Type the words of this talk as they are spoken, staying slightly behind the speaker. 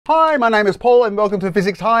Hi, my name is Paul and welcome to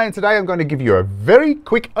Physics High, and today I'm going to give you a very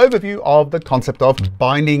quick overview of the concept of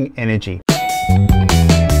binding energy.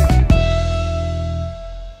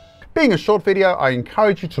 Being a short video, I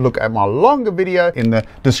encourage you to look at my longer video in the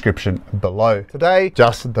description below. Today,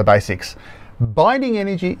 just the basics. Binding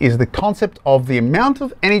energy is the concept of the amount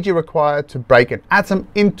of energy required to break an atom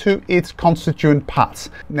into its constituent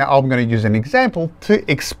parts. Now I'm going to use an example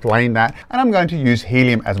to explain that, and I'm going to use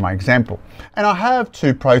helium as my example. And I have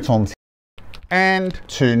 2 protons and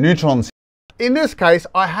 2 neutrons. In this case,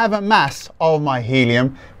 I have a mass of my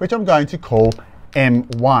helium, which I'm going to call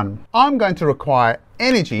M1. I'm going to require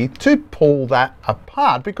energy to pull that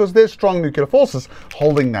apart because there's strong nuclear forces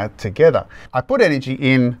holding that together. I put energy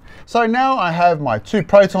in, so now I have my 2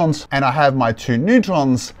 protons and I have my 2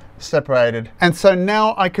 neutrons separated, and so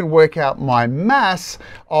now I can work out my mass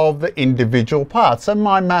of the individual parts. So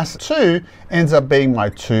my mass 2 ends up being my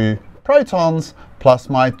 2 protons plus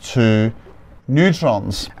my 2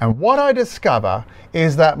 neutrons. And what I discover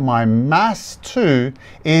is that my mass 2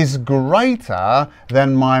 is greater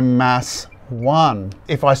than my mass 1.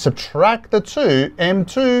 If I subtract the 2,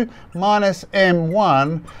 M2 minus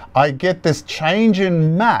M1, I get this change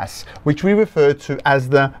in mass, which we refer to as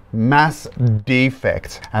the mass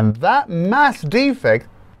defect. And that mass defect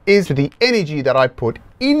is the energy that I put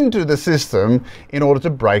into the system in order to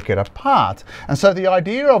break it apart. And so the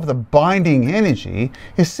idea of the binding energy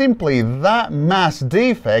is simply that mass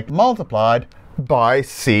defect multiplied by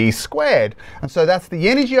c squared. And so that's the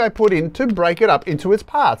energy I put in to break it up into its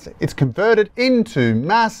parts. It's converted into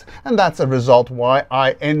mass, and that's a result why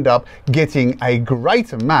I end up getting a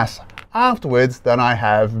greater mass afterwards than I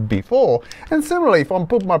have before. And similarly, if I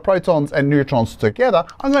put my protons and neutrons together,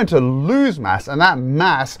 I'm going to lose mass, and that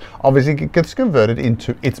mass obviously gets converted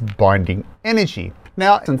into its binding energy.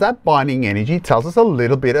 Now, since that binding energy tells us a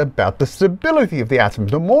little bit about the stability of the atom.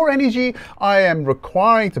 The more energy I am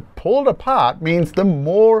requiring to pull it apart means the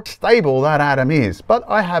more stable that atom is. But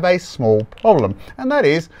I have a small problem, and that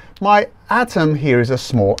is my atom here is a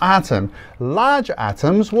small atom. Larger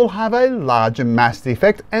atoms will have a larger mass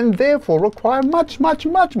defect and therefore require much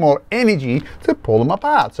more energy to pull them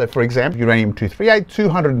apart. So for example, uranium-238,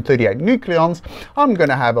 238 nucleons, I'm going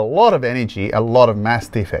to have a lot of energy, a lot of mass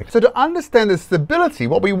defect. So to understand the stability,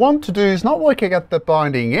 what we want to do is not working at the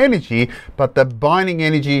binding energy, but the binding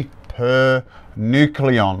energy per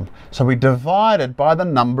nucleon. So we divide it by the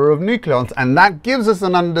number of nucleons, and that gives us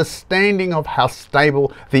an understanding of how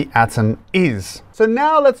stable the atom is. So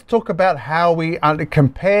now let's talk about how we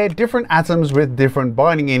compare different atoms with different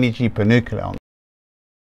binding energy per nucleon.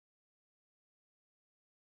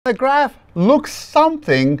 The graph looks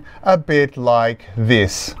something a bit like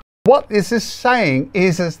this. What this is saying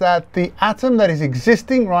is that the atom that is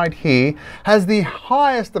existing right here has the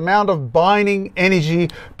highest amount of binding energy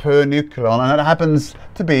per nucleon, and it happens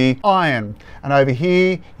to be iron. And over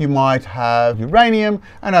here you might have uranium,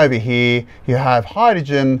 and over here you have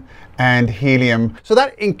hydrogen and helium. So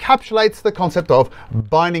that encapsulates the concept of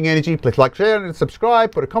binding energy. Please like, share and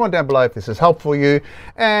subscribe. Put a comment down below if this is helpful for you,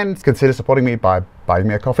 and consider supporting me by buying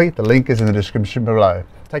me a coffee. The link is in the description below.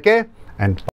 Take care and bye.